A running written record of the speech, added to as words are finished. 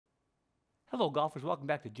Hello golfers, welcome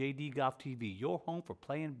back to JD Golf TV, your home for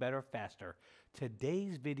playing better faster.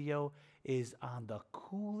 Today's video is on the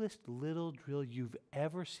coolest little drill you've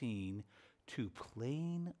ever seen to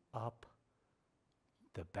plane up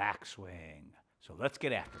the backswing. So let's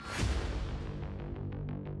get after it.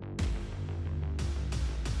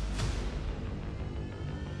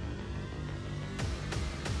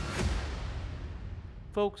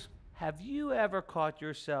 Folks, have you ever caught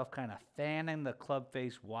yourself kind of fanning the club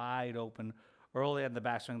face wide open early on the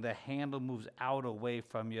backswing? The handle moves out away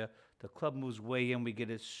from you. The club moves way in. We get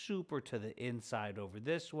it super to the inside over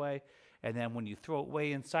this way. And then when you throw it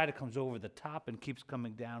way inside, it comes over the top and keeps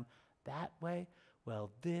coming down that way. Well,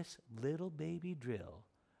 this little baby drill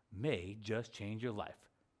may just change your life.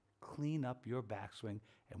 Clean up your backswing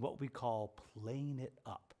and what we call plane it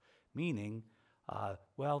up, meaning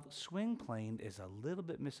well, swing plane is a little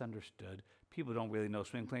bit misunderstood. People don't really know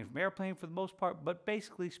swing plane from airplane for the most part, but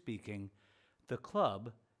basically speaking, the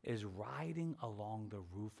club is riding along the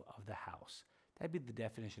roof of the house. That'd be the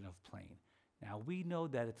definition of plane. Now, we know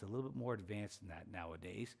that it's a little bit more advanced than that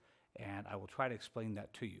nowadays, and I will try to explain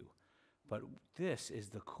that to you. But this is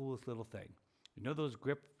the coolest little thing. You know those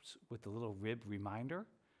grips with the little rib reminder?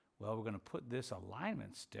 Well, we're going to put this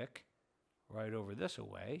alignment stick right over this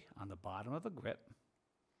away on the bottom of the grip.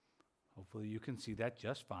 Hopefully you can see that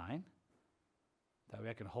just fine. That way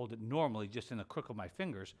I can hold it normally just in the crook of my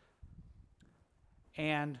fingers.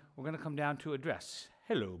 And we're going to come down to address.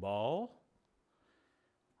 Hello, ball.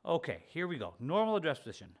 Okay, here we go. Normal address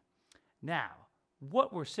position. Now,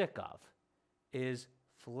 what we're sick of is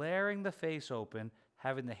flaring the face open,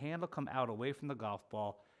 having the handle come out away from the golf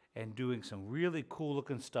ball, and doing some really cool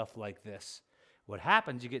looking stuff like this. What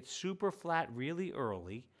happens, you get super flat really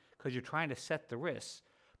early because you're trying to set the wrists,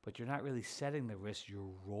 but you're not really setting the wrists.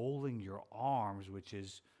 You're rolling your arms, which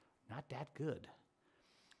is not that good.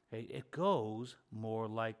 Okay, it goes more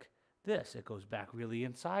like this. It goes back really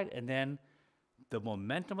inside, and then the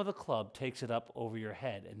momentum of the club takes it up over your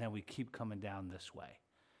head, and then we keep coming down this way.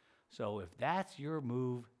 So if that's your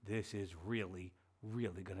move, this is really,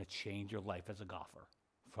 really going to change your life as a golfer.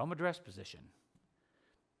 From address position.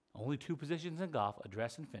 Only two positions in golf,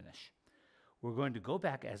 address and finish. We're going to go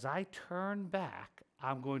back. As I turn back,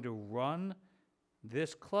 I'm going to run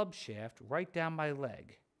this club shaft right down my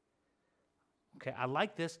leg. Okay, I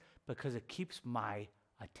like this because it keeps my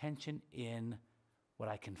attention in what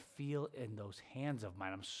I can feel in those hands of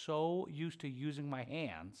mine. I'm so used to using my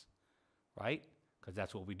hands, right? Because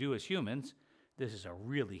that's what we do as humans. This is a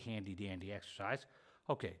really handy-dandy exercise.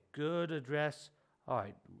 Okay, good address. All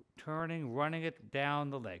right, turning, running it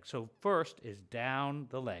down the leg. So first is down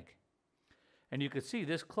the leg. And you can see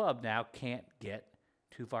this club now can't get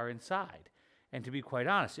too far inside. And to be quite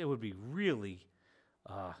honest, it would be really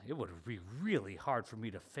hard for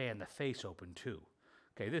me to fan the face open too.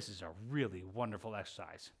 Okay, this is a really wonderful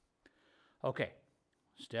exercise. Okay,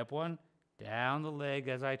 step one, down the leg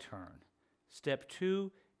as I turn. Step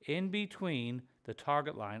two, in between the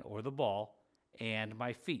target line or the ball and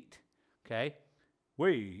my feet. Okay?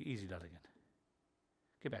 Way easy, Dunigan.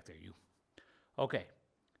 Get back there, you. Okay.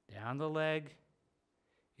 Down the leg,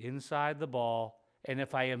 inside the ball, and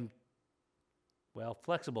if I am, well,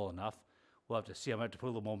 flexible enough, we'll have to see. I'm going to have to put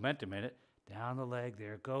a little momentum in it. Down the leg,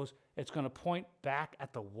 there it goes. It's going to point back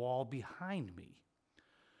at the wall behind me.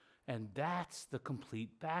 And that's the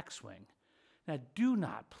complete backswing. Now, do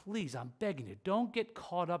not, please, I'm begging you, don't get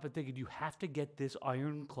caught up in thinking you have to get this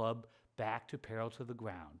iron club back to parallel to the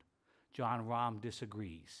ground. John Rahm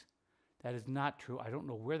disagrees. That is not true. I don't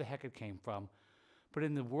know where the heck it came from. But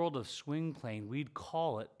in the world of swing plane, we'd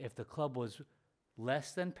call it, if the club was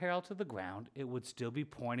less than parallel to the ground, it would still be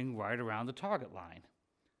pointing right around the target line.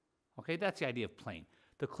 Okay, that's the idea of plane.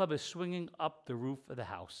 The club is swinging up the roof of the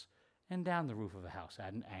house and down the roof of a house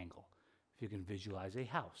at an angle. If you can visualize a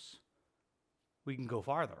house, we can go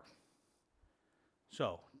farther.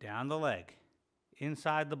 So, down the leg,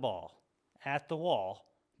 inside the ball, at the wall.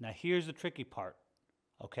 Now, here's the tricky part,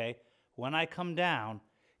 okay? When I come down,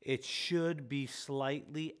 it should be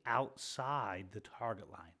slightly outside the target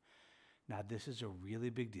line. Now, this is a really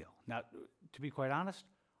big deal. Now, to be quite honest,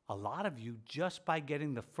 a lot of you, just by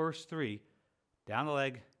getting the first three, down the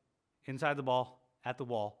leg, inside the ball, at the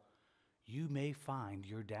wall, you may find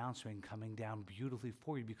your downswing coming down beautifully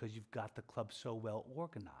for you because you've got the club so well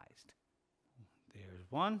organized. There's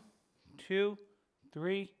 1, 2,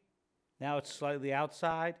 3. Now it's slightly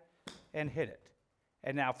outside and hit it.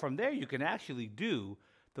 And now from there you can actually do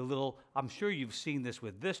the little, I'm sure you've seen this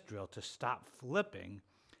with this drill, to stop flipping,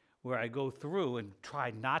 where I go through and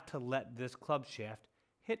try not to let this club shaft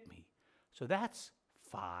hit me. So that's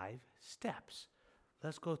 5 steps.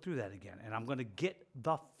 let's go through that again. And I'm going to get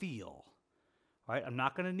the feel. All right, I'm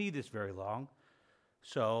not going to need this very long.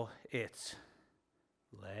 So it's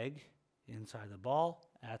leg, inside the ball,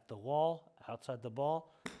 at the wall, outside the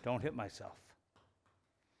ball. Don't hit myself.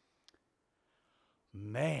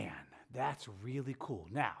 Man, that's really cool.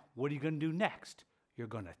 Now, what are you going to do next? You're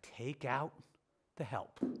going to take out the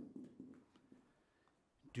help.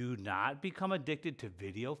 Do not become addicted to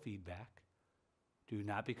video feedback. Do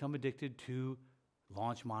not become addicted to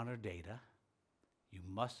launch monitor data. You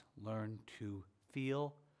must learn to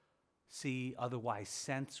feel, see, otherwise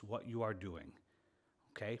sense what you are doing.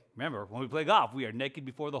 Okay? Remember, when we play golf, we are naked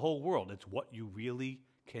before the whole world. It's what you really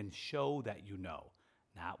can show that you know,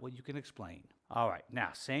 not what you can explain. All right,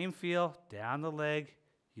 now, same feel, down the leg.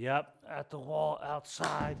 Yep, at the wall,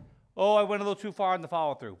 outside. Oh, I went a little too far in the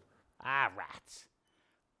follow-through. Ah, rats.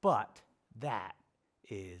 But that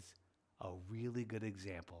is a really good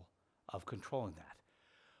example of controlling that.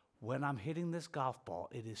 When I'm hitting this golf ball,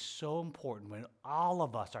 it is so important. When all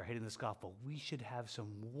of us are hitting this golf ball, we should have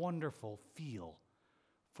some wonderful feel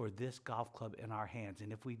for this golf club in our hands.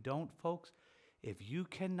 And if we don't, folks, if you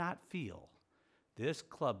cannot feel this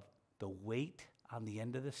club, the weight on the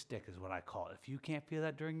end of the stick is what I call it. If you can't feel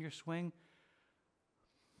that during your swing,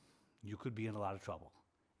 you could be in a lot of trouble.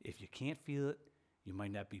 If you can't feel it, you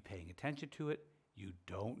might not be paying attention to it. You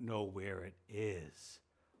don't know where it is.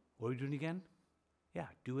 What are we doing again? Yeah,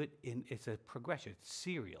 do it it's a progression. It's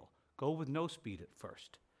serial. Go with no speed at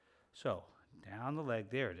first. So, down the leg,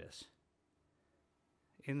 there it is.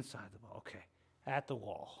 Inside the ball, okay. At the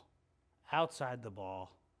wall, outside the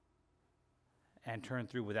ball, and turn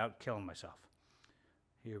through without killing myself.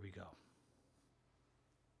 Here we go.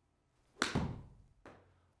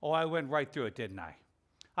 Oh, I went right through it, didn't I?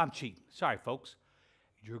 I'm cheating. Sorry, folks.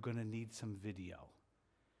 You're going to need some video.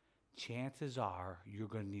 Chances are you're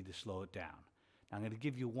going to need to slow it down. Now, I'm going to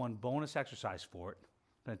give you one bonus exercise for it.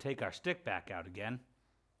 I'm going to take our stick back out again.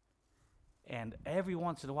 And every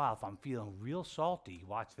once in a while, if I'm feeling real salty,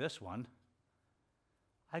 watch this one,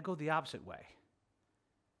 I go the opposite way.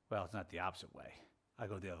 Well, it's not the opposite way. I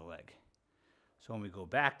go the other leg. So when we go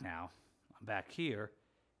back now, I'm back here,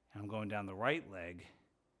 and I'm going down the right leg.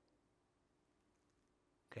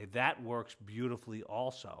 Okay, that works beautifully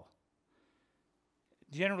also.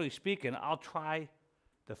 Generally speaking, I'll try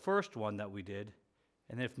the first one that we did,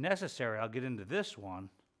 and if necessary, I'll get into this one,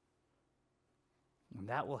 and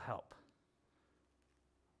that will help.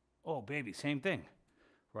 Oh, baby, same thing.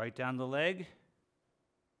 Right down the leg.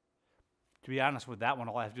 To be honest with that one,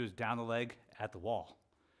 all I have to do is down the leg, at the wall.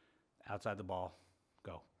 Outside the ball,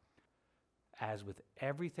 go. As with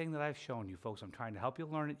everything that I've shown you, folks, I'm trying to help you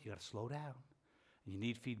learn it. You got to slow down. You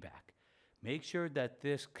need feedback. Make sure that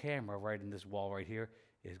this camera right in this wall right here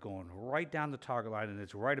is going right down the target line, and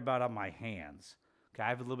it's right about on my hands. Okay, I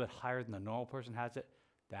have it a little bit higher than the normal person has it.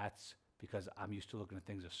 That's because I'm used to looking at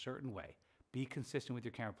things a certain way. Be consistent with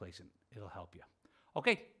your camera placement. It'll help you.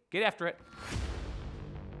 Okay, get after it.